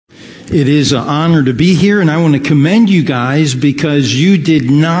It is an honor to be here, and I want to commend you guys because you did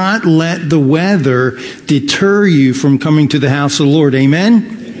not let the weather deter you from coming to the house of the Lord. Amen?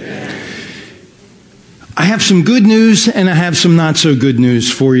 Amen. I have some good news and I have some not so good news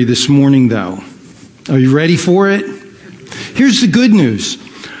for you this morning, though. Are you ready for it? Here's the good news.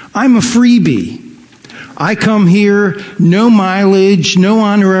 I'm a freebie. I come here, no mileage, no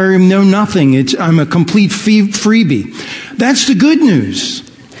honorarium, no nothing. I'm a complete freebie. That's the good news.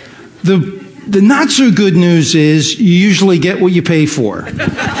 The not so good news is you usually get what you pay for.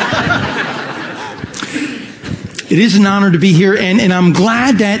 It is an honor to be here, and I'm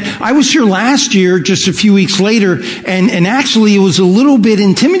glad that I was here last year, just a few weeks later, and actually it was a little bit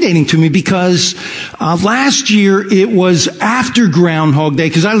intimidating to me because last year it was after Groundhog Day,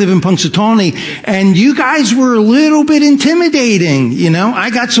 because I live in Punxsutawney, and you guys were a little bit intimidating, you know. I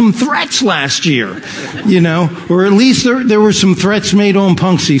got some threats last year, you know, or at least there were some threats made on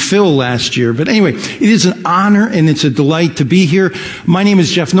Punxsy Phil last year. But anyway, it is an honor and it's a delight to be here. My name is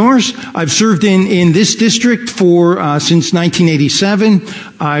Jeff Norris. I've served in this district since 1987.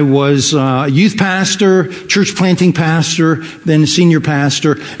 I was a youth pastor, church planting pastor, then a senior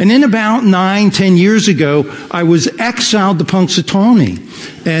pastor. And then about 9-10 years ago, I was exiled to Punxsutawney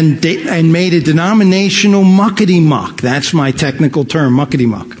and made a denominational muckety-muck. That's my technical term,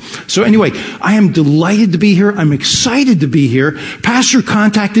 muckety-muck. So anyway, I am delighted to be here. I'm excited to be here. Pastor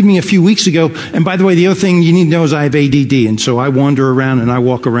contacted me a few weeks ago. And by the way, the other thing you need to know is I have ADD. And so I wander around and I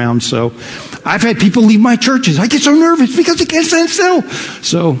walk around. So I've had people leave my churches. I get so nervous because I can't stand still.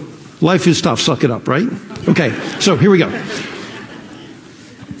 So life is tough. Suck it up, right? Okay, so here we go.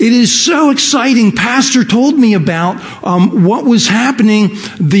 It is so exciting. Pastor told me about what was happening,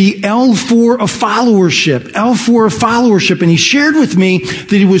 the L4 of followership. And he shared with me that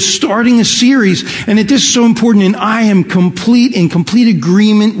he was starting a series, and that this is so important, and I am in complete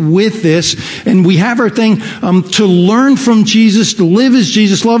agreement with this. And we have our thing to learn from Jesus, to live as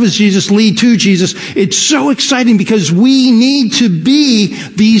Jesus, love as Jesus, lead to Jesus. It's so exciting because we need to be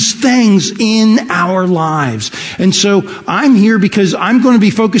these things in our lives. And so I'm here because I'm going to be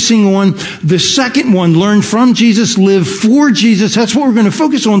focusing on the second one, learn from Jesus, live for Jesus. That's what we're going to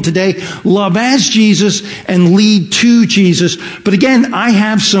focus on today. Love as Jesus and lead to Jesus. But again, I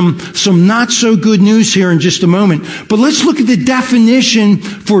have some not so good news here in just a moment. But let's look at the definition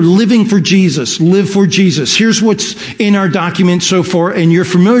for living for Jesus. Live for Jesus. Here's what's in our document so far, and you're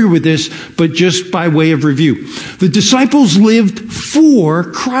familiar with this, but just by way of review. The disciples lived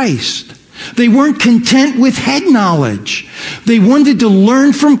for Christ. They weren't content with head knowledge. They wanted to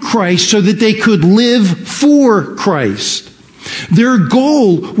learn from Christ so that they could live for Christ. Their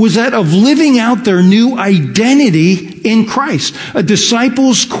goal was that of living out their new identity in Christ. A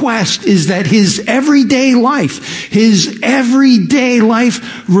disciple's quest is that his everyday life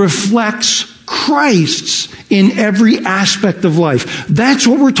reflects Christ's in every aspect of life. That's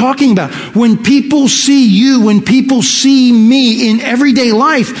what we're talking about. When people see you, when people see me in everyday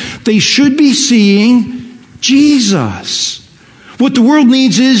life, they should be seeing Jesus. What the world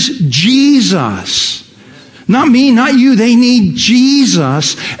needs is Jesus. Not me, not you. They need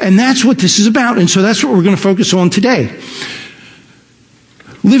Jesus. And that's what this is about. And so that's what we're going to focus on today.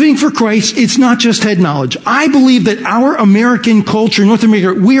 Living for Christ, it's not just head knowledge. I believe that our American culture, North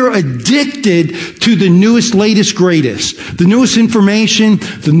America, we are addicted to the newest, latest, greatest. The newest information,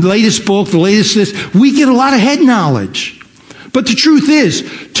 the latest book, the latest this. We get a lot of head knowledge. But the truth is,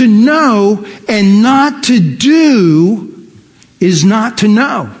 to know and not to do is not to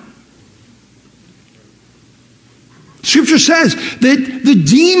know. Scripture says that the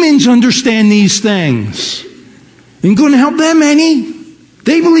demons understand these things. Ain't going to help them any.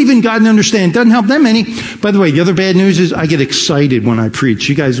 They believe in God and understand. Doesn't help them any. By the way, the other bad news is I get excited when I preach.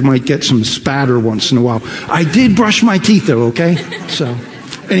 You guys might get some spatter once in a while. I did brush my teeth though, okay? So,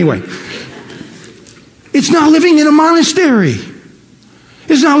 anyway. It's not living in a monastery.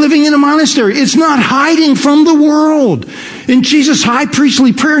 It's not living in a monastery. It's not hiding from the world. In Jesus' high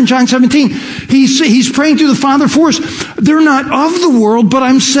priestly prayer in John 17, he's praying to the Father for us. They're not of the world, but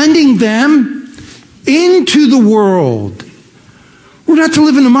I'm sending them into the world. We're not to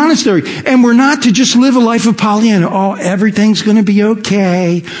live in a monastery, and we're not to just live a life of Pollyanna. Oh, everything's going to be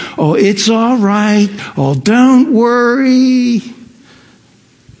okay. Oh, it's all right. Oh, don't worry.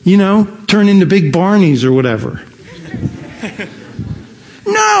 You know, turn into big Barneys or whatever.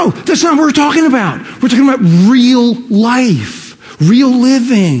 No, that's not what we're talking about. We're talking about real life, real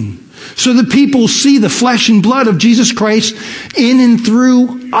living, so that people see the flesh and blood of Jesus Christ in and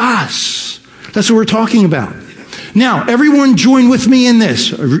through us. That's what we're talking about. Now, everyone join with me in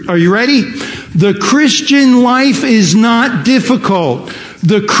this. Are you ready? The Christian life is not difficult.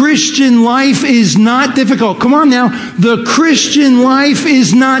 The Christian life is not difficult. Come on now. The Christian life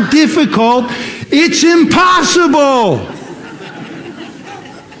is not difficult. It's impossible.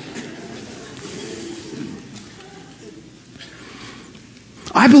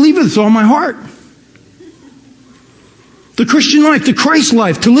 I believe it with all my heart. The Christian life, the Christ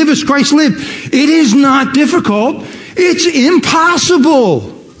life, to live as Christ lived, it is not difficult. It's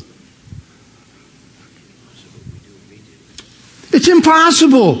impossible. It's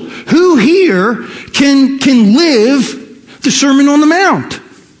impossible. Who here can live the Sermon on the Mount?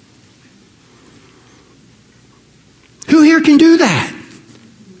 Who here can do that?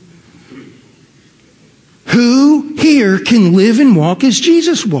 Who here can live and walk as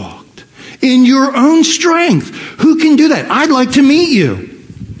Jesus walked? In your own strength. Who can do that? I'd like to meet you.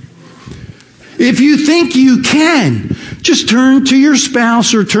 If you think you can, just turn to your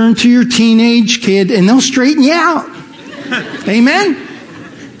spouse or turn to your teenage kid and they'll straighten you out. Amen?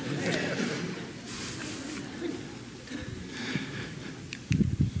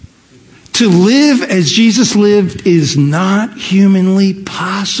 To live as Jesus lived is not humanly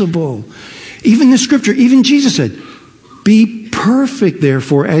possible. Even the scripture, even Jesus said, be perfect,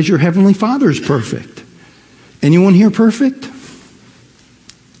 therefore, as your heavenly Father is perfect. Anyone here perfect?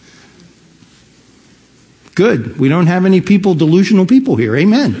 Good. We don't have any delusional people here.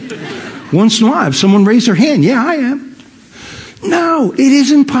 Amen. Once in a while, if someone raise their hand, yeah, I am. No, it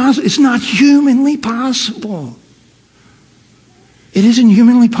isn't possible. It's not humanly possible. It isn't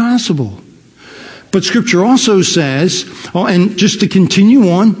humanly possible. But Scripture also says, and just to continue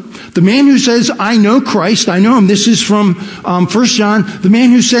on, the man who says, I know Christ, I know him. This is from 1 John. The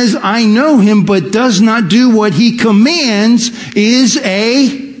man who says, I know him, but does not do what he commands is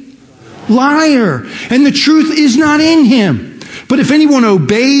a liar. And the truth is not in him. But if anyone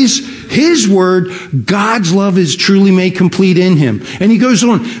obeys his word, God's love is truly made complete in him. And he goes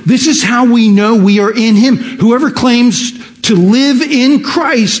on, this is how we know we are in him. Whoever claims to live in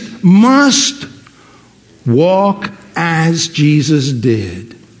Christ must walk as Jesus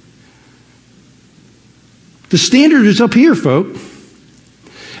did. The standard is up here, folk.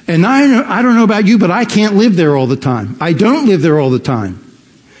 And I don't know about you, but I can't live there all the time. I don't live there all the time.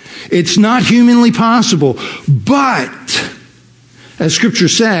 It's not humanly possible. But, as Scripture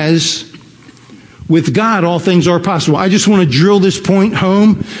says, with God, all things are possible. I just want to drill this point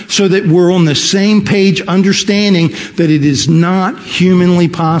home so that we're on the same page, understanding that it is not humanly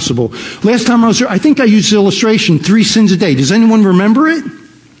possible. Last time I was here, I think I used the illustration, 3 sins a day. Does anyone remember it?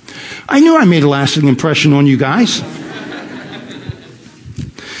 I knew I made a lasting impression on you guys.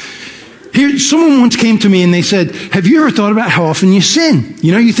 Here, someone once came to me and they said, have you ever thought about how often you sin?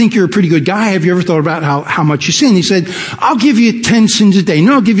 You know, you think you're a pretty good guy. Have you ever thought about how much you sin? He said, I'll give you 10 sins a day.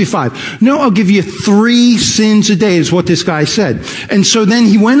 No, I'll give you 5. No, I'll give you 3 sins a day is what this guy said. And so then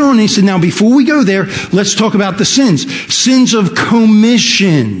he went on and he said, now before we go there, let's talk about the sins. Sins of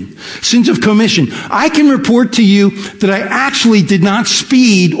commission. Sins of commission. I can report to you that I actually did not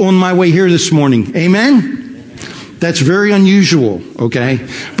speed on my way here this morning. Amen? That's very unusual, okay?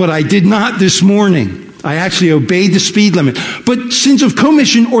 But I did not this morning. I actually obeyed the speed limit. But sins of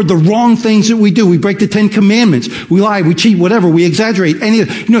commission are the wrong things that we do. We break the 10 commandments. We lie, we cheat, whatever. We exaggerate.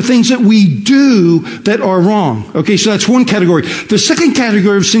 Things that we do that are wrong. Okay, so that's one category. The second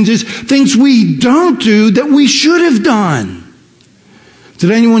category of sins is things we don't do that we should have done.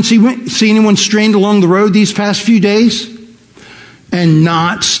 Did anyone see anyone straying along the road these past few days and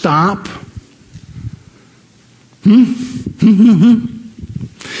not stop?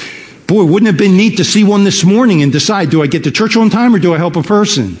 Boy, wouldn't it have been neat to see one this morning and decide, do I get to church on time or do I help a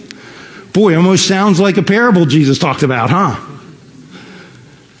person? Boy, almost sounds like a parable Jesus talked about, huh?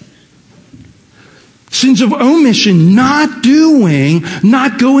 Sins of omission, not going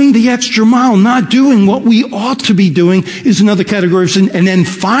the extra mile, not doing what we ought to be doing is another category of sin. And then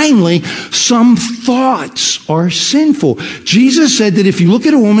finally, some thoughts are sinful. Jesus said that if you look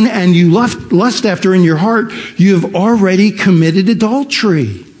at a woman and you lust after her in your heart, you have already committed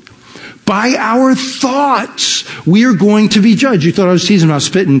adultery. By our thoughts, we are going to be judged. You thought I was teasing about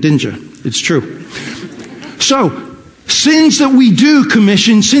spitting, didn't you? It's true. So, sins that we do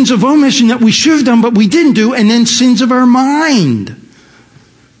commission, sins of omission that we should have done but we didn't do, and then sins of our mind.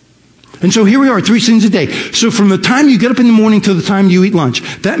 And so here we are, 3 sins a day. So from the time you get up in the morning to the time you eat lunch,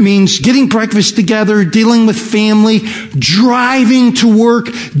 that means getting breakfast together, dealing with family, driving to work,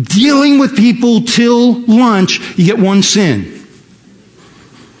 dealing with people till lunch, you get 1 sin.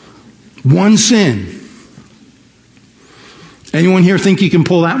 1 sin. Anyone here think you can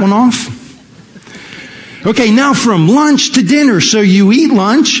pull that one off? Okay, now from lunch to dinner. So you eat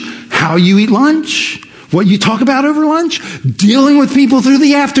lunch. How you eat lunch? What you talk about over lunch, dealing with people through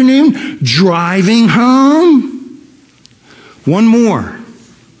the afternoon, driving home. One more.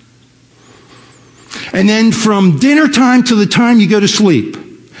 And then from dinner time to the time you go to sleep.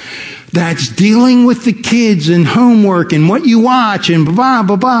 That's dealing with the kids and homework and what you watch and blah,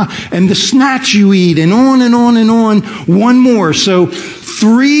 blah, blah, and the snacks you eat and on and on and on. One more. So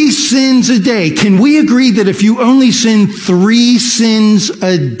 3 sins a day. Can we agree that if you only sin 3 sins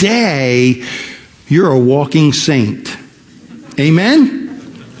a day, you're a walking saint? Amen?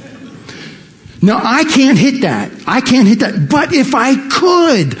 Now, I can't hit that. But if I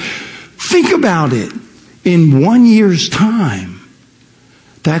could, think about it. In 1 year's time,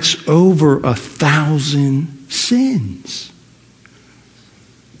 that's over 1,000 sins.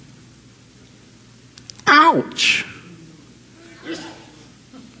 Ouch.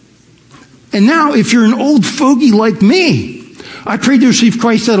 And now, if you're an old fogey like me, I prayed to receive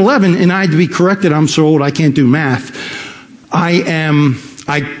Christ at 11, and I had to be corrected. I'm so old I can't do math.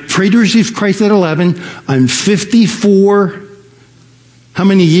 I prayed to receive Christ at 11. I'm 54. How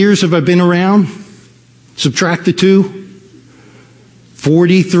many years have I been around? Subtract the 2.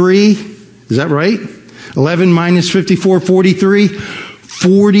 43. Is that right? 11 minus 54, 43.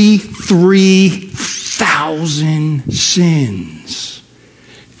 43,000 sins.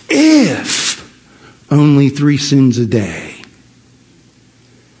 If only 3 sins a day.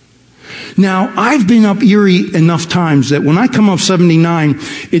 Now, I've been up Erie enough times that when I come up 79,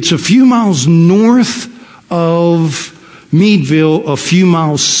 it's a few miles north of Meadville, a few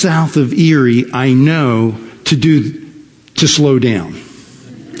miles south of Erie. I know to slow down.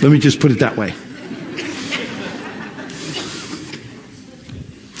 Let me just put it that way.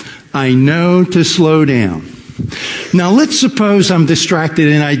 I know to slow down. Now, let's suppose I'm distracted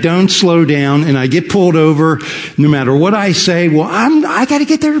and I don't slow down and I get pulled over. No matter what I say, well, I got to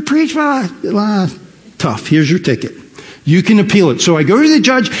get there to preach. Tough. Here's your ticket. You can appeal it. So I go to the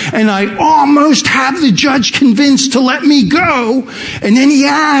judge and I almost have the judge convinced to let me go. And then he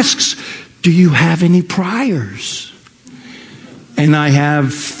asks, do you have any priors? And I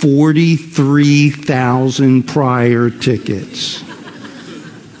have 43,000 prior tickets.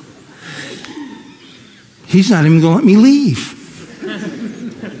 He's not even going to let me leave.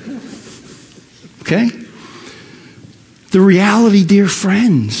 Okay? The reality, dear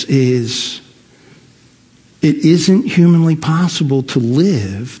friends, is it isn't humanly possible to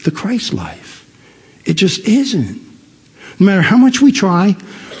live the Christ life. It just isn't. No matter how much we try,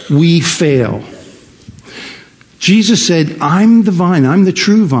 we fail. Jesus said, I'm the vine, I'm the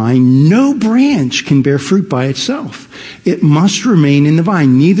true vine. No branch can bear fruit by itself. It must remain in the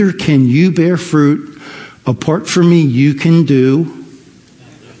vine. Neither can you bear fruit. Apart from me, you can do.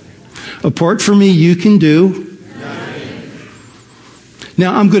 Apart from me, you can do.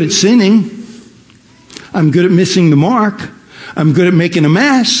 Now, I'm good at sinning. I'm good at missing the mark. I'm good at making a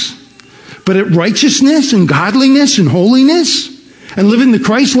mess. But at righteousness and godliness and holiness and living the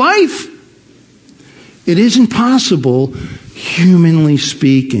Christ life, it isn't possible, humanly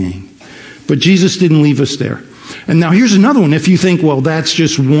speaking. But Jesus didn't leave us there. And now here's another one. If you think, well, that's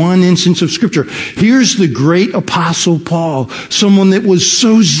just one instance of Scripture. Here's the great Apostle Paul, someone that was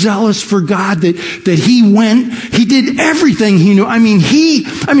so zealous for God that he did everything he knew.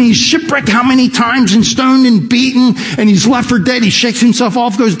 He's shipwrecked how many times and stoned and beaten, and he's left for dead. He shakes himself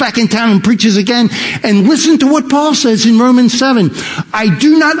off, goes back in town and preaches again. And listen to what Paul says in Romans 7. I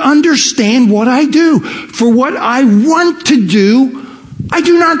do not understand what I do. For what I want to do, I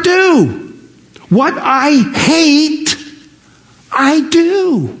do not do. What I hate, I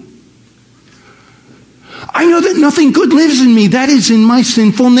do. I know that nothing good lives in me. That is in my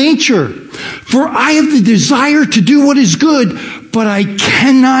sinful nature. For I have the desire to do what is good, but I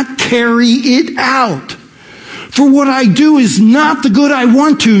cannot carry it out. For what I do is not the good I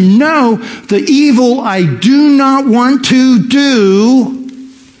want to. No, the evil I do not want to do,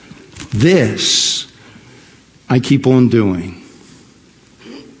 this I keep on doing.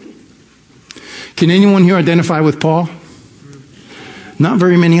 Can anyone here identify with Paul? Not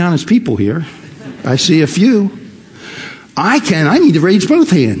very many honest people here. I see a few. I can. I need to raise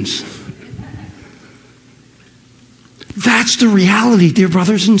both hands. That's the reality, dear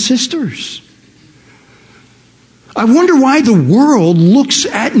brothers and sisters. I wonder why the world looks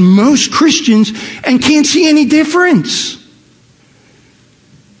at most Christians and can't see any difference.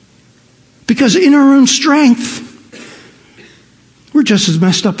 Because in our own strength, we're just as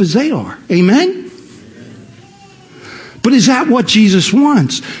messed up as they are. Amen? But is that what Jesus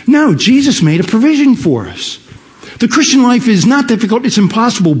wants? No, Jesus made a provision for us. The Christian life is not difficult, it's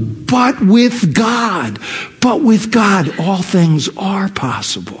impossible, but with God, all things are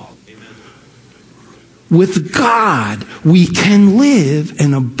possible. with God, we can live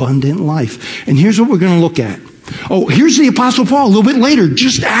an abundant life. And here's what we're going to look at. Oh, here's the Apostle Paul a little bit later,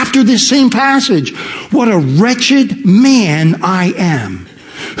 just after this same passage. What a wretched man I am.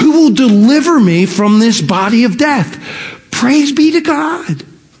 Who will deliver me from this body of death? Praise be to God.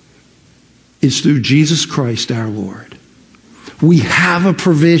 It's through Jesus Christ our Lord. We have a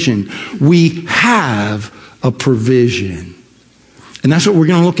provision. We have a provision. And that's what we're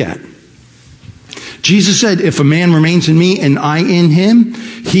going to look at. Jesus said, if a man remains in me and I in him,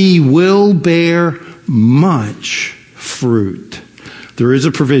 he will bear much fruit. There is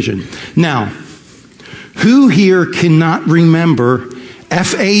a provision. Now, who here cannot remember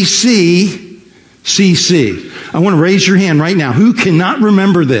FACCC? I want to raise your hand right now. Who cannot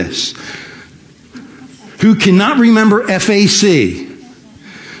remember this? Who cannot remember FAC?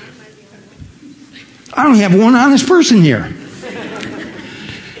 I only have one honest person here.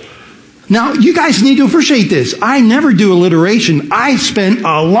 Now, you guys need to appreciate this. I never do alliteration. I spent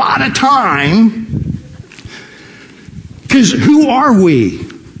a lot of time, because who are we?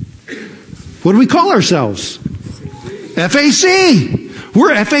 What do we call ourselves? FAC.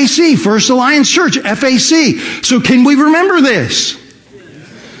 We're FAC, First Alliance Church, FAC. So can we remember this?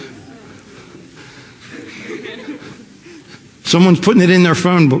 Someone's putting it in their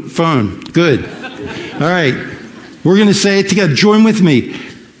phone. Good. All right. We're going to say it together. Join with me.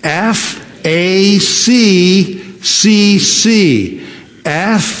 FACCC.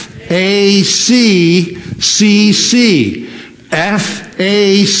 FACCC.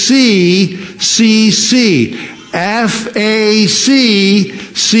 FACCC. FACCC.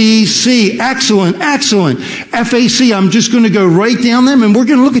 Excellent, excellent. FAC, I'm just going to go right down them and we're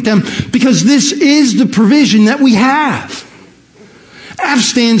going to look at them because this is the provision that we have. F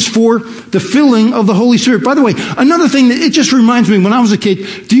stands for the filling of the Holy Spirit. By the way, another thing that it just reminds me, when I was a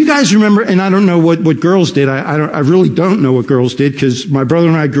kid, do you guys remember, and I don't know what girls did. I really don't know what girls did because my brother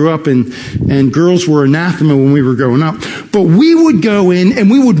and I grew up and girls were anathema when we were growing up. But we would go in and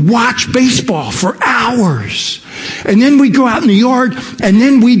we would watch baseball for hours. And then we'd go out in the yard and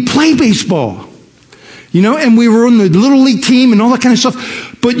then we'd play baseball. You know, and we were on the Little League team and all that kind of stuff.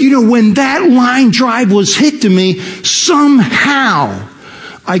 But you know, when that line drive was hit to me, somehow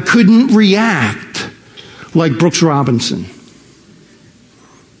I couldn't react like Brooks Robinson.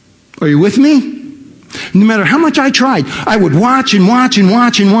 Are you with me? No matter how much I tried, I would watch and watch and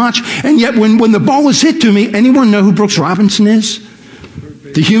watch and watch. And yet when the ball was hit to me, anyone know who Brooks Robinson is?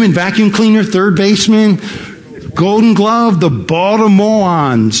 The human vacuum cleaner, third baseman, Golden Glove, the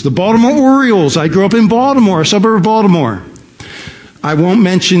Baltimoreans, the Baltimore Orioles. I grew up in Baltimore, a suburb of Baltimore. I won't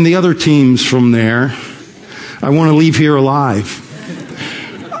mention the other teams from there. I want to leave here alive.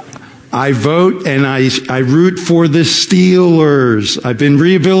 I vote and I root for the Steelers. I've been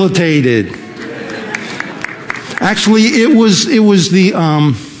rehabilitated. Actually, it was the,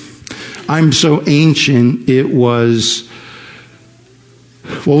 I'm so ancient, it was,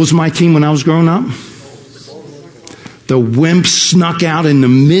 what was my team when I was growing up? The Wimps snuck out in the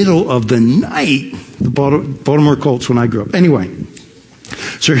middle of the night. The Baltimore Colts when I grew up. Anyway,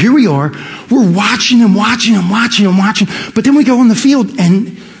 so here we are. We're watching and watching and watching and watching. But then we go on the field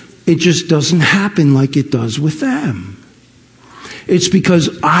and it just doesn't happen like it does with them. It's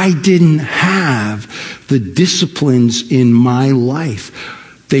because I didn't have the disciplines in my life.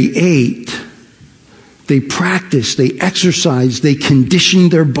 They ate. They practiced, they exercised, they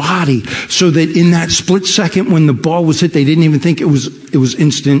conditioned their body so that in that split second when the ball was hit, they didn't even think it was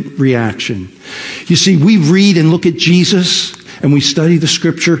instant reaction. You see, we read and look at Jesus and we study the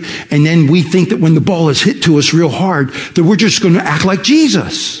scripture and then we think that when the ball is hit to us real hard, that we're just going to act like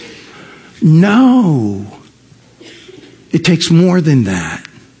Jesus. No. It takes more than that.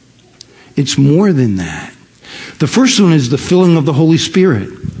 It's more than that. The first one is the filling of the Holy Spirit.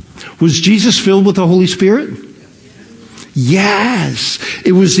 Was Jesus filled with the Holy Spirit? Yes.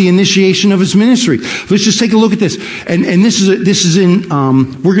 It was the initiation of his ministry. Let's just take a look at this. And this is in,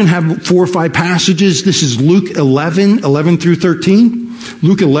 we're going to have 4 or 5 passages. This is Luke 11 through 13.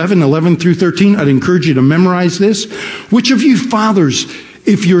 Luke 11 through 13. I'd encourage you to memorize this. Which of you fathers,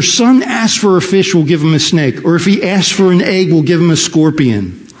 if your son asks for a fish, will give him a snake? Or if he asks for an egg, will give him a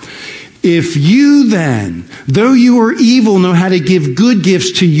scorpion? If you then, though you are evil, know how to give good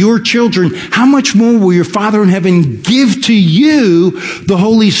gifts to your children, how much more will your Father in heaven give to you the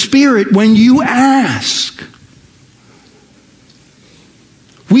Holy Spirit when you ask?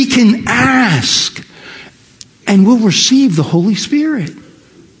 We can ask and we'll receive the Holy Spirit.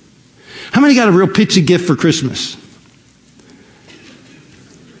 How many got a real pitchy gift for Christmas?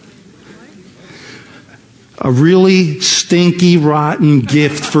 A really stinky, rotten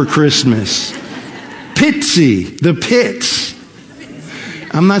gift for Christmas. Pitsy, the pits.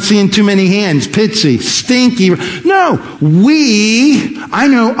 I'm not seeing too many hands. Pitsy, stinky. No, I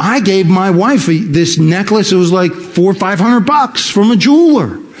know I gave my wife this necklace. It was like $400 or $500 from a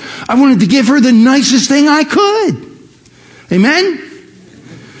jeweler. I wanted to give her the nicest thing I could. Amen?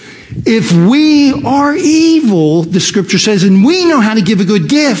 If we are evil, the scripture says, and we know how to give a good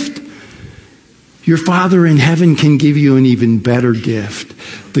gift, your Father in heaven can give you an even better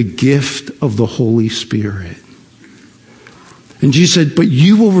gift, the gift of the Holy Spirit. And Jesus said, but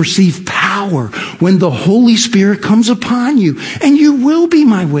you will receive power when the Holy Spirit comes upon you, and you will be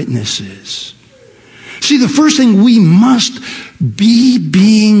my witnesses. See, the first thing, we must be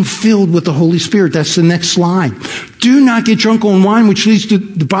being filled with the Holy Spirit. That's the next slide. Do not get drunk on wine, which leads to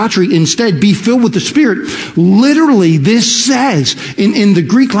debauchery. Instead, be filled with the Spirit. Literally, this says, in the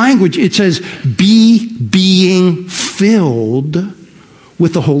Greek language, it says, be being filled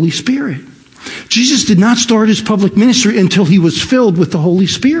with the Holy Spirit. Jesus did not start his public ministry until he was filled with the Holy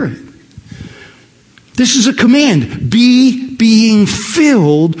Spirit. This is a command. Be being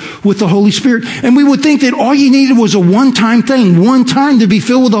filled with the Holy Spirit. And we would think that all you needed was a one-time thing, one time to be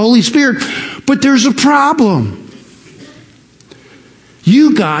filled with the Holy Spirit. But there's a problem.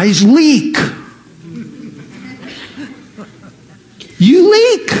 You guys leak. You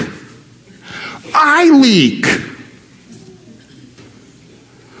leak. I leak.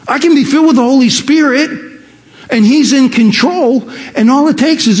 I can be filled with the Holy Spirit, and he's in control, and all it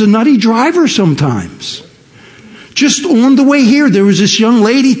takes is a nutty driver sometimes. Just on the way here, there was this young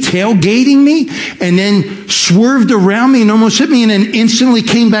lady tailgating me, and then swerved around me and almost hit me, and then instantly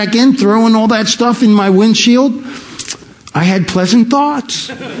came back in, throwing all that stuff in my windshield. I had pleasant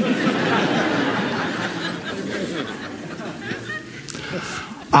thoughts.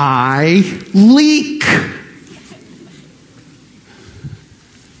 I leak.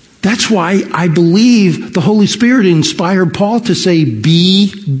 That's why I believe the Holy Spirit inspired Paul to say,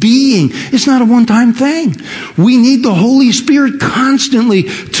 be being. It's not a one-time thing. We need the Holy Spirit constantly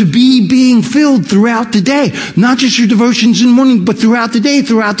to be being filled throughout the day. Not just your devotions in the morning, but throughout the day,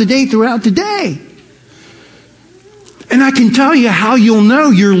 throughout the day, throughout the day. And I can tell you how you'll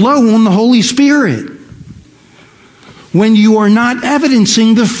know you're low on the Holy Spirit. When you are not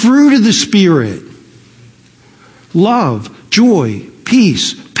evidencing the fruit of the Spirit. Love, joy,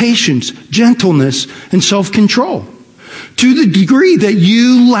 peace, patience, gentleness, and self-control. To the degree that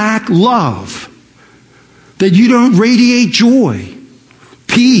you lack love, that you don't radiate joy,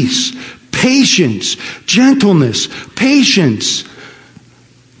 peace, patience, gentleness, patience.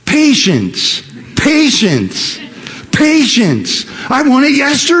 I want it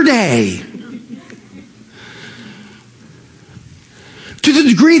yesterday. To the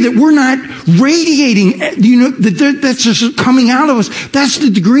degree that we're not radiating, that's just coming out of us. That's the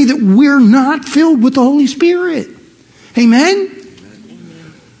degree that we're not filled with the Holy Spirit. Amen?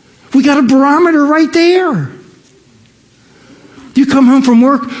 We got a barometer right there. You come home from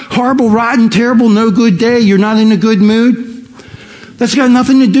work, horrible, rotten, terrible, no good day, you're not in a good mood. That's got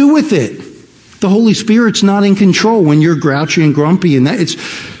nothing to do with it. The Holy Spirit's not in control when you're grouchy and grumpy, and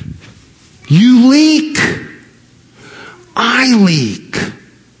you leak. I leak.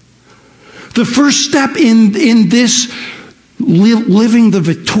 The first step in this living the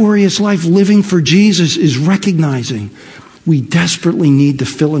victorious life, living for Jesus, is recognizing we desperately need the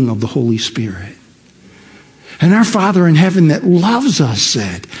filling of the Holy Spirit. And our Father in heaven that loves us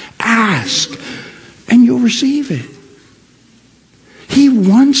said, ask and you'll receive it. He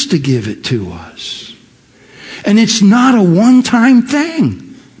wants to give it to us. And it's not a one-time thing.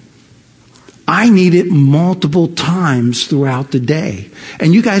 I need it multiple times throughout the day.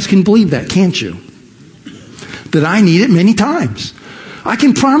 And you guys can believe that, can't you? That I need it many times. I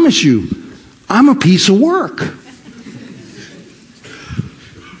can promise you, I'm a piece of work.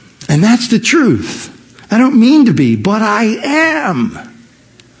 And that's the truth. I don't mean to be, but I am.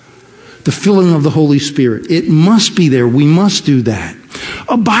 The filling of the Holy Spirit. It must be there. We must do that.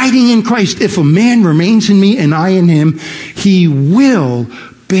 Abiding in Christ. If a man remains in me and I in him, he will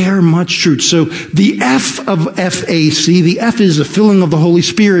bear much fruit. So the F of FAC, the F is the filling of the Holy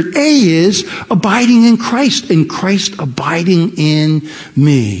Spirit. A is abiding in Christ, and Christ abiding in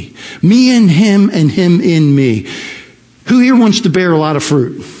me. Me in him and him in me. Who here wants to bear a lot of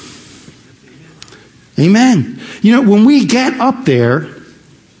fruit? Amen. You know, when we get up there,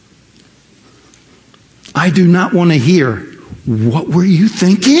 I do not want to hear, what were you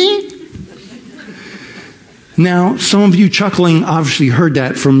thinking? Now, some of you chuckling obviously heard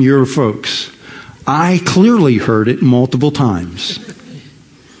that from your folks. I clearly heard it multiple times.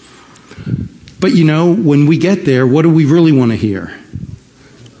 But you know, when we get there, what do we really want to hear?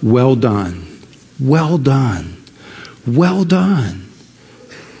 Well done. Well done. Well done.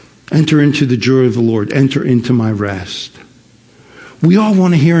 Enter into the joy of the Lord. Enter into my rest. We all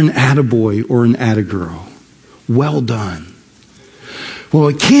want to hear an attaboy or an attagirl. Well done. Well,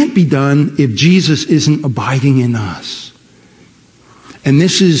 it can't be done if Jesus isn't abiding in us. And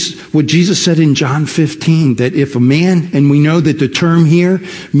this is what Jesus said in John 15, that if a man, and we know that the term here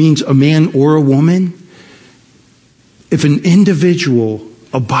means a man or a woman, if an individual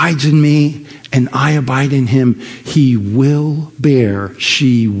abides in me and I abide in him, he will bear,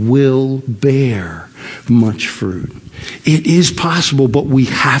 she will bear much fruit. It is possible, but we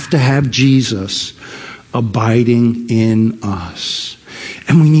have to have Jesus abiding in us.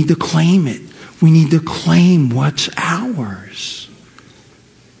 And we need to claim it. We need to claim what's ours.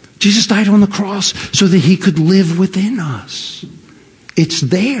 Jesus died on the cross so that he could live within us. It's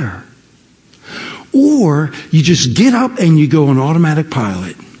there. Or you just get up and you go on automatic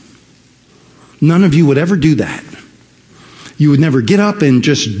pilot. None of you would ever do that. You would never get up and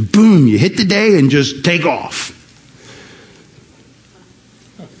just boom, you hit the day and just take off.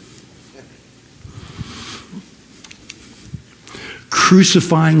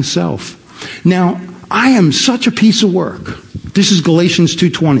 Crucifying self. Now, I am such a piece of work. This is Galatians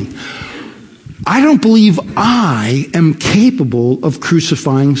 2:20. I don't believe I am capable of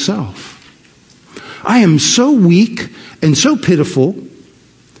crucifying self. I am so weak and so pitiful.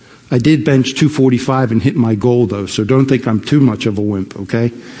 I did bench 245 and hit my goal, though, so don't think I'm too much of a wimp,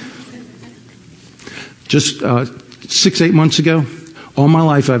 okay? Just 6-8 months ago, all my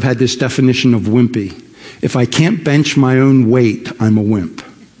life I've had this definition of wimpy. If I can't bench my own weight, I'm a wimp.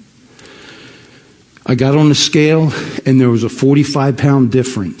 I got on the scale, and there was a 45-pound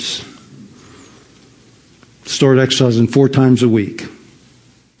difference. Started exercising 4 times a week.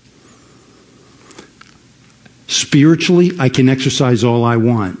 Spiritually, I can exercise all I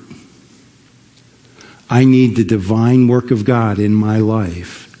want. I need the divine work of God in my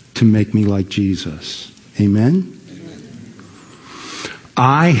life to make me like Jesus. Amen?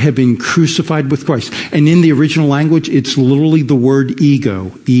 I have been crucified with Christ. And in the original language, it's literally the word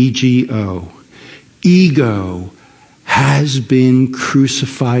ego, E-G-O. Ego has been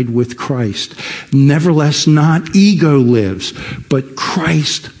crucified with Christ. Nevertheless, not ego lives, but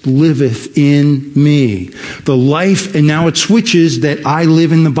Christ liveth in me. The life, and now it switches, that I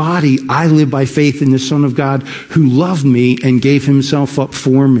live in the body. I live by faith in the Son of God who loved me and gave himself up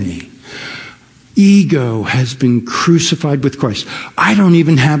for me. Ego has been crucified with Christ. I don't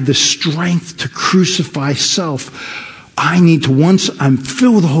even have the strength to crucify self. I need to, once I'm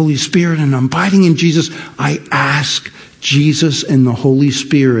filled with the Holy Spirit and I'm abiding in Jesus, I ask Jesus and the Holy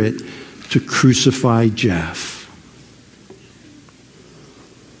Spirit to crucify Jeff.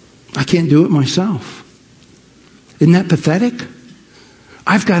 I can't do it myself. Isn't that pathetic?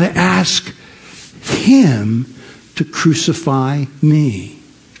 I've got to ask him to crucify me.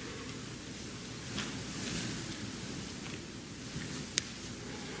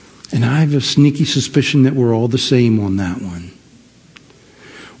 And I have a sneaky suspicion that we're all the same on that one.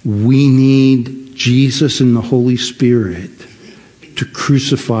 We need Jesus and the Holy Spirit to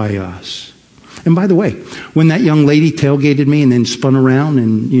crucify us. And by the way, when that young lady tailgated me and then spun around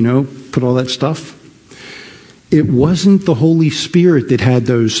and, put all that stuff, it wasn't the Holy Spirit that had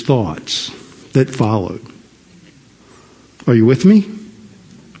those thoughts that followed. Are you with me?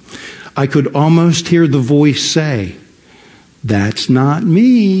 I could almost hear the voice say, "That's not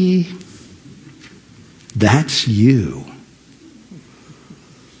me. That's you."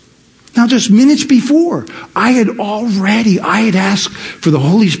 Now, just minutes before, I had asked for the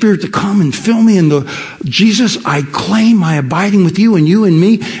Holy Spirit to come and fill me. And Jesus, I claim my abiding with you and you and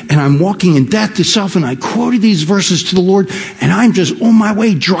me. And I'm walking in death to self. And I quoted these verses to the Lord. And I'm just on my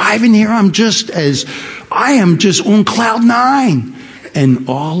way driving here. I am just on cloud 9. And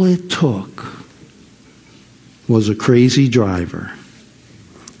all it took was a crazy driver.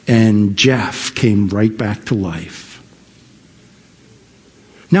 And Jeff came right back to life.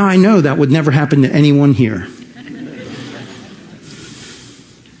 Now, I know that would never happen to anyone here.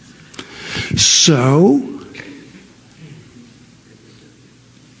 So,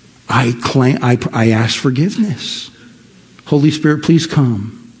 I ask forgiveness. Holy Spirit, please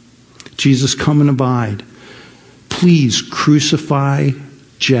come. Jesus, come and abide. Please crucify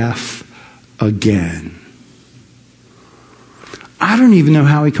Jeff again. I don't even know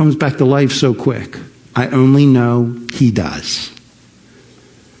how he comes back to life so quick. I only know he does.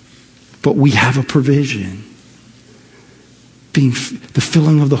 But we have a provision. Being the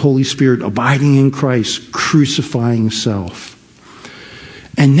filling of the Holy Spirit, abiding in Christ, crucifying self.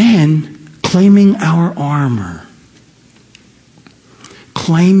 And then claiming our armor.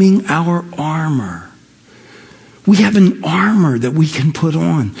 claiming our armor. We have an armor that we can put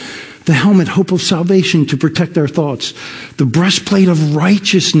on. The helmet, hope of salvation, to protect our thoughts. The breastplate of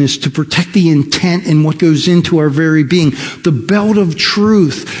righteousness to protect the intent and what goes into our very being. The belt of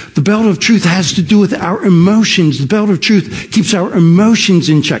truth. The belt of truth has to do with our emotions. The belt of truth keeps our emotions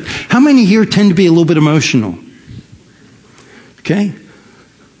in check. How many here tend to be a little bit emotional? Okay?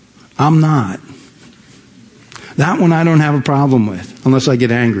 I'm not. That one I don't have a problem with, unless I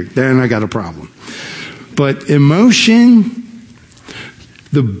get angry. Then I got a problem. But emotion...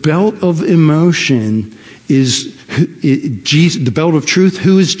 The belt of emotion is Jesus, the belt of truth.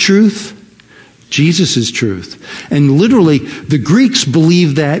 Who is truth? Jesus is truth. And literally, the Greeks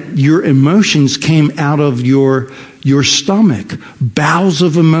believe that your emotions came out of your stomach. Bowels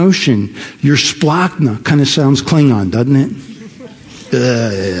of emotion. Your splachna. Kind of sounds Klingon, doesn't it?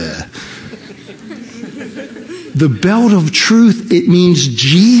 The belt of truth, it means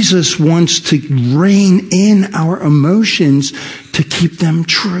Jesus wants to rein in our emotions to keep them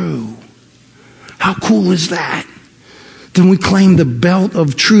true. How cool is that? Then we claim the belt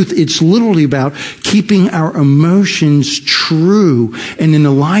of truth. It's literally about keeping our emotions true and in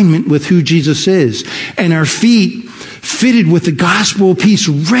alignment with who Jesus is. And our feet fitted with the gospel of peace,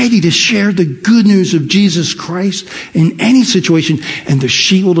 ready to share the good news of Jesus Christ in any situation, and the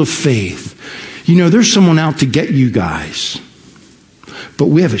shield of faith. You know, there's someone out to get you guys, but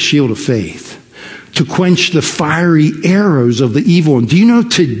we have a shield of faith to quench the fiery arrows of the evil one. Do you know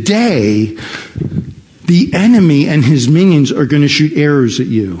today the enemy and his minions are going to shoot arrows at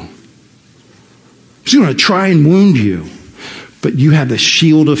you? He's going to try and wound you. But you have the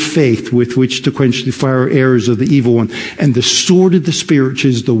shield of faith with which to quench the fiery arrows of the evil one, and the sword of the Spirit, which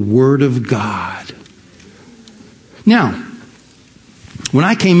is the Word of God. Now, when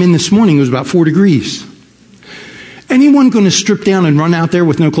I came in this morning, it was about 4 degrees. Anyone going to strip down and run out there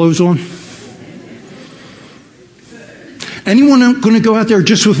with no clothes on? Anyone going to go out there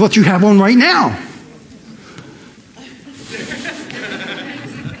just with what you have on right now?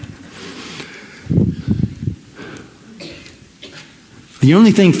 The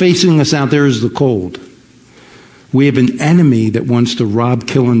only thing facing us out there is the cold. We have an enemy that wants to rob,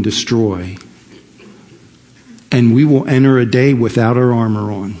 kill, and destroy. And we will enter a day without our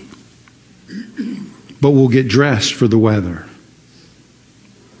armor on. But we'll get dressed for the weather.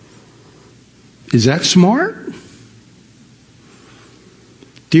 Is that smart?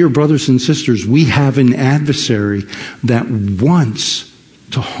 Dear brothers and sisters, we have an adversary that wants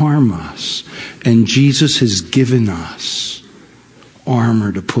to harm us. And Jesus has given us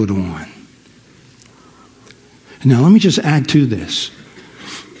armor to put on. Now let me just add to this.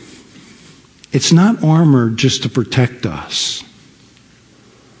 It's not armor just to protect us.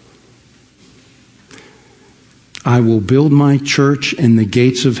 I will build my church, and the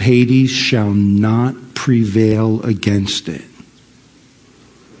gates of Hades shall not prevail against it.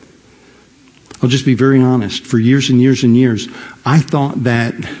 I'll just be very honest. For years and years and years, I thought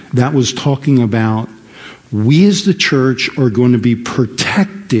that was talking about we as the church are going to be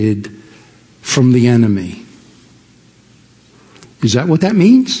protected from the enemy. Is that what that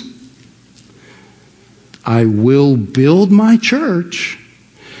means? I will build my church,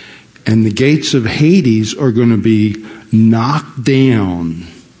 and the gates of Hades are going to be knocked down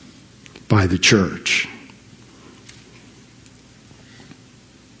by the church.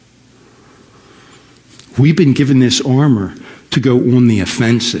 We've been given this armor to go on the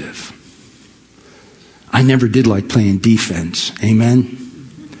offensive. I never did like playing defense. Amen?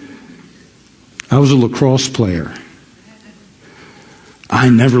 I was a lacrosse player. I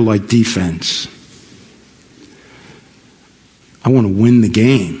never liked defense. I want to win the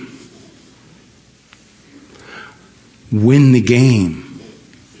game. Win the game.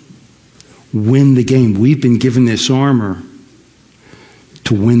 Win the game. We've been given this armor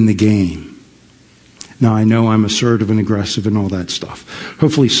to win the game. Now, I know I'm assertive and aggressive and all that stuff.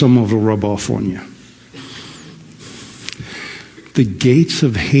 Hopefully some of it will rub off on you. The gates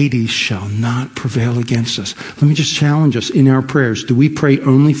of Hades shall not prevail against us. Let me just challenge us in our prayers. Do we pray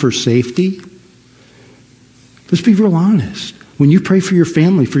only for safety? Let's be real honest. When you pray for your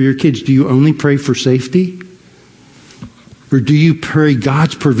family, for your kids, do you only pray for safety? Or do you pray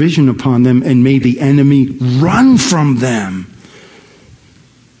God's provision upon them and may the enemy run from them?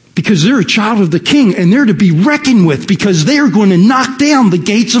 Because they're a child of the King and they're to be reckoned with, because they're going to knock down the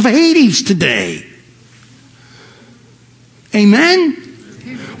gates of Hades today. Amen?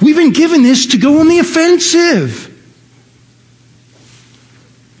 We've been given this to go on the offensive.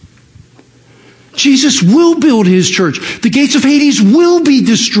 Jesus will build his church. The gates of Hades will be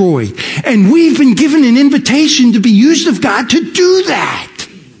destroyed. And we've been given an invitation to be used of God to do that.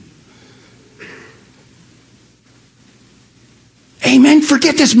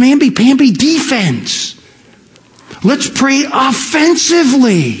 Forget this mamby-pamby defense. Let's pray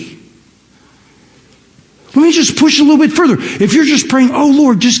offensively. Let me just push a little bit further. If you're just praying, oh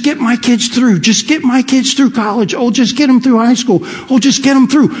Lord, just get my kids through. Just get my kids through college. Oh, just get them through high school. Oh, just get them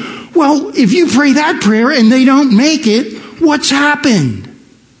through. Well, if you pray that prayer and they don't make it, what's happened?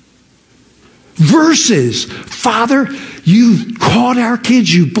 Versus, Father, you called our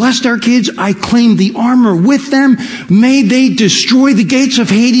kids, you blessed our kids, I claim the armor with them. May they destroy the gates of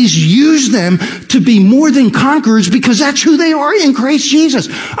Hades, use them to be more than conquerors because that's who they are in Christ Jesus.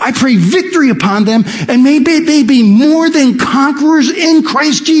 I pray victory upon them and may they be more than conquerors in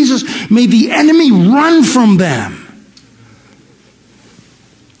Christ Jesus. May the enemy run from them.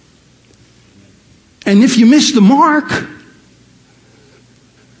 And if you miss the mark,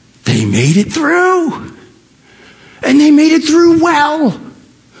 they made it through. And they made it through well.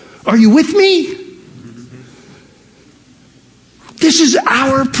 Are you with me? This is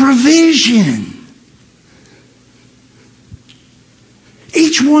our provision.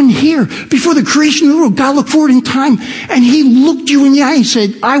 Each one here, before the creation of the world, God looked forward in time and He looked you in the eye and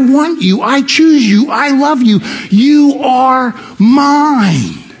said, I want you, I choose you, I love you, you are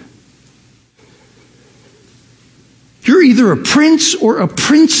mine. You're either a prince or a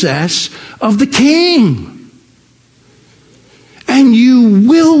princess of the King. And you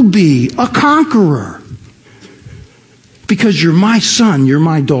will be a conqueror. Because you're my son, you're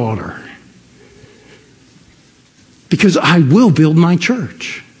my daughter. Because I will build my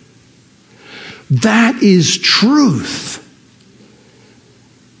church. That is truth.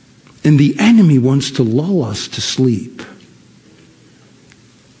 And the enemy wants to lull us to sleep.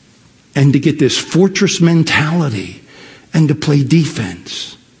 And to get this fortress mentality. And to play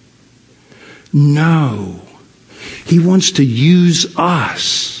defense. No. He wants to use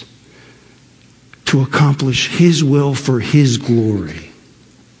us to accomplish His will for His glory.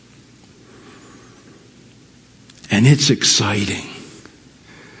 And it's exciting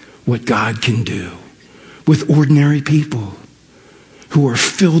what God can do with ordinary people who are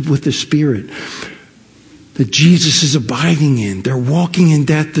filled with the Spirit that Jesus is abiding in. They're walking in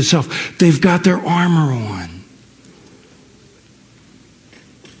death to self. They've got their armor on.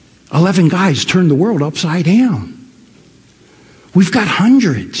 11 guys turned the world upside down. We've got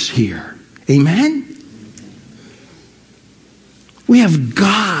hundreds here. Amen? We have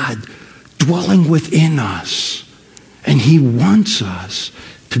God dwelling within us. And He wants us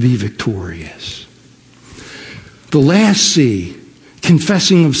to be victorious. The last C,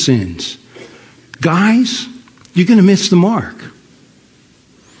 confessing of sins. Guys, you're going to miss the mark.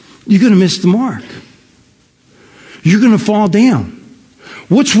 You're going to miss the mark. You're going to fall down.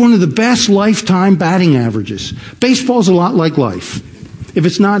 What's one of the best lifetime batting averages? Baseball's a lot like life. If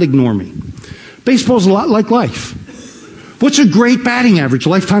it's not, ignore me. Baseball's a lot like life. What's a great batting average,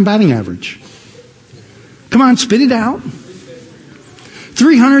 lifetime batting average? Come on, spit it out.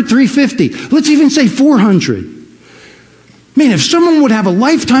 300, 350. Let's even say 400. Man, if someone would have a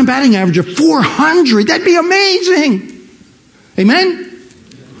lifetime batting average of 400, that'd be amazing. Amen?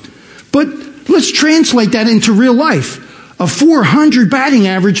 But let's translate that into real life. A 400 batting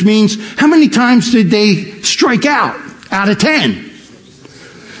average means how many times did they strike out of 10?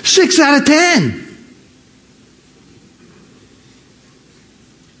 6 out of 10.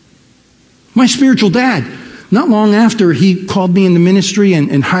 My spiritual dad, not long after he called me in the ministry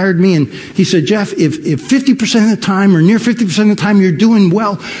and hired me, and he said, Jeff, if 50% of the time or near 50% of the time you're doing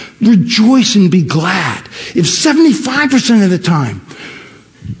well, rejoice and be glad. If 75% of the time,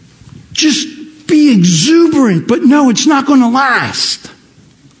 just be exuberant, but no, it's not going to last.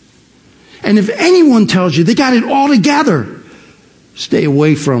 And if anyone tells you they got it all together, stay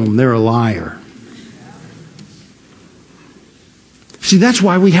away from them. They're a liar. See, that's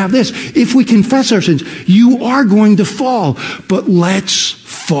why we have this. If we confess our sins, you are going to fall, but let's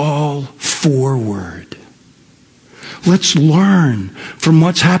fall forward. Let's learn from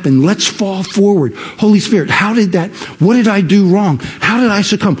what's happened. Let's fall forward. Holy Spirit, what did I do wrong? How did I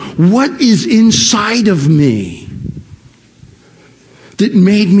succumb? What is inside of me that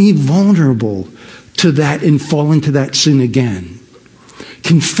made me vulnerable to that and fall into that sin again?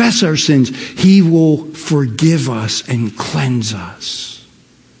 Confess our sins. He will forgive us and cleanse us.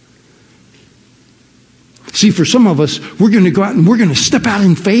 See, for some of us, we're going to go out and we're going to step out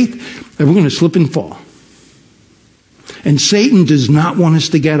in faith and we're going to slip and fall. And Satan does not want us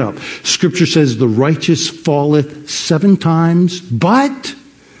to get up. Scripture says the righteous falleth 7 times, but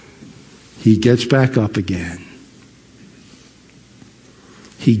he gets back up again.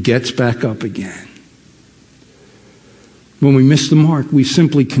 He gets back up again. When we miss the mark, we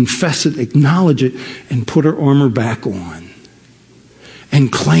simply confess it, acknowledge it, and put our armor back on.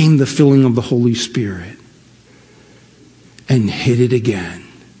 and claim the filling of the Holy Spirit and hit it again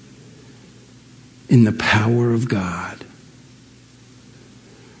in the power of God.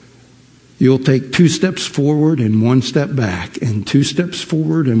 You'll take 2 steps forward and 1 step back, and 2 steps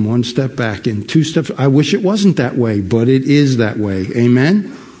forward and 1 step back, and 2 steps. I wish it wasn't that way, but it is that way.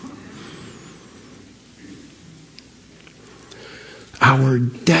 Amen? Our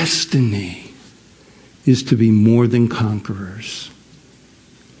destiny is to be more than conquerors.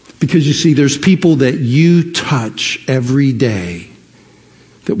 Because you see, there's people that you touch every day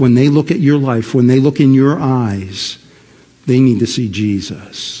that when they look at your life, when they look in your eyes, they need to see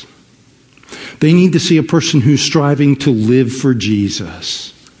Jesus. They need to see a person who's striving to live for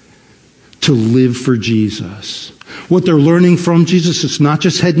Jesus. To live for Jesus. What they're learning from Jesus is not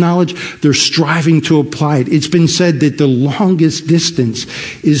just head knowledge, they're striving to apply it. It's been said that the longest distance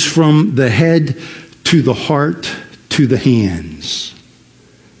is from the head to the heart to the hands.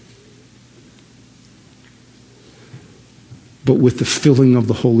 But with the filling of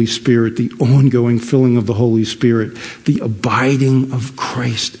the Holy Spirit, the ongoing filling of the Holy Spirit, the abiding of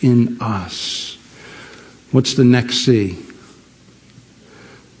Christ in us. What's the next C?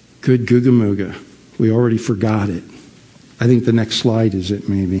 Good Googa-Mooga. We already forgot it. I think the next slide is it,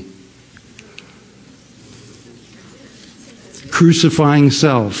 maybe. Crucifying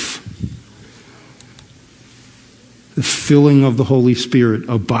self. The filling of the Holy Spirit,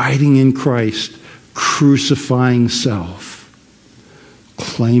 abiding in Christ, crucifying self.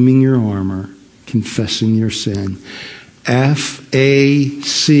 Claiming your armor, confessing your sin. F-A-C.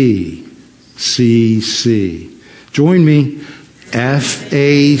 C-C. Join me.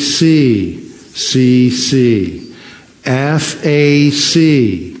 F-A-C. C-C.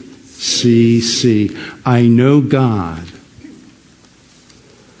 F-A-C. C-C. I know God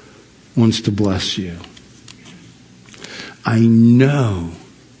wants to bless you. I know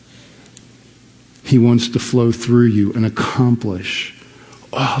He wants to flow through you and accomplish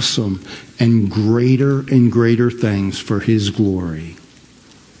awesome and greater things for His glory.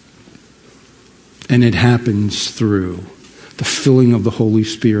 And it happens through the filling of the Holy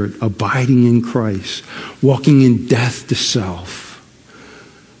Spirit, abiding in Christ, walking in death to self,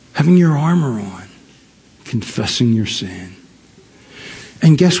 having your armor on, confessing your sin.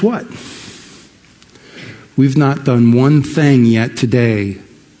 And guess what? We've not done one thing yet today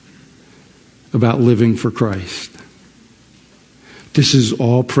about living for Christ. This is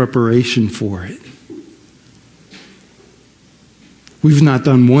all preparation for it. We've not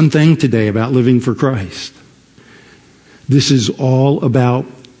done one thing today about living for Christ. This is all about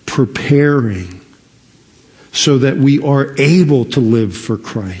preparing so that we are able to live for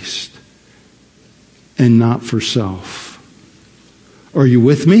Christ and not for self. Are you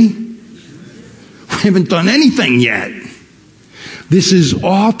with me? We haven't done anything yet. This is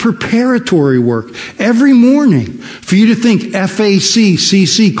all preparatory work every morning for you to think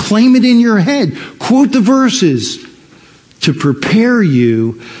F-A-C-C-C, claim it in your head, quote the verses to prepare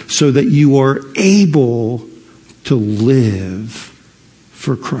you so that you are able to live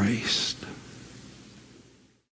for Christ.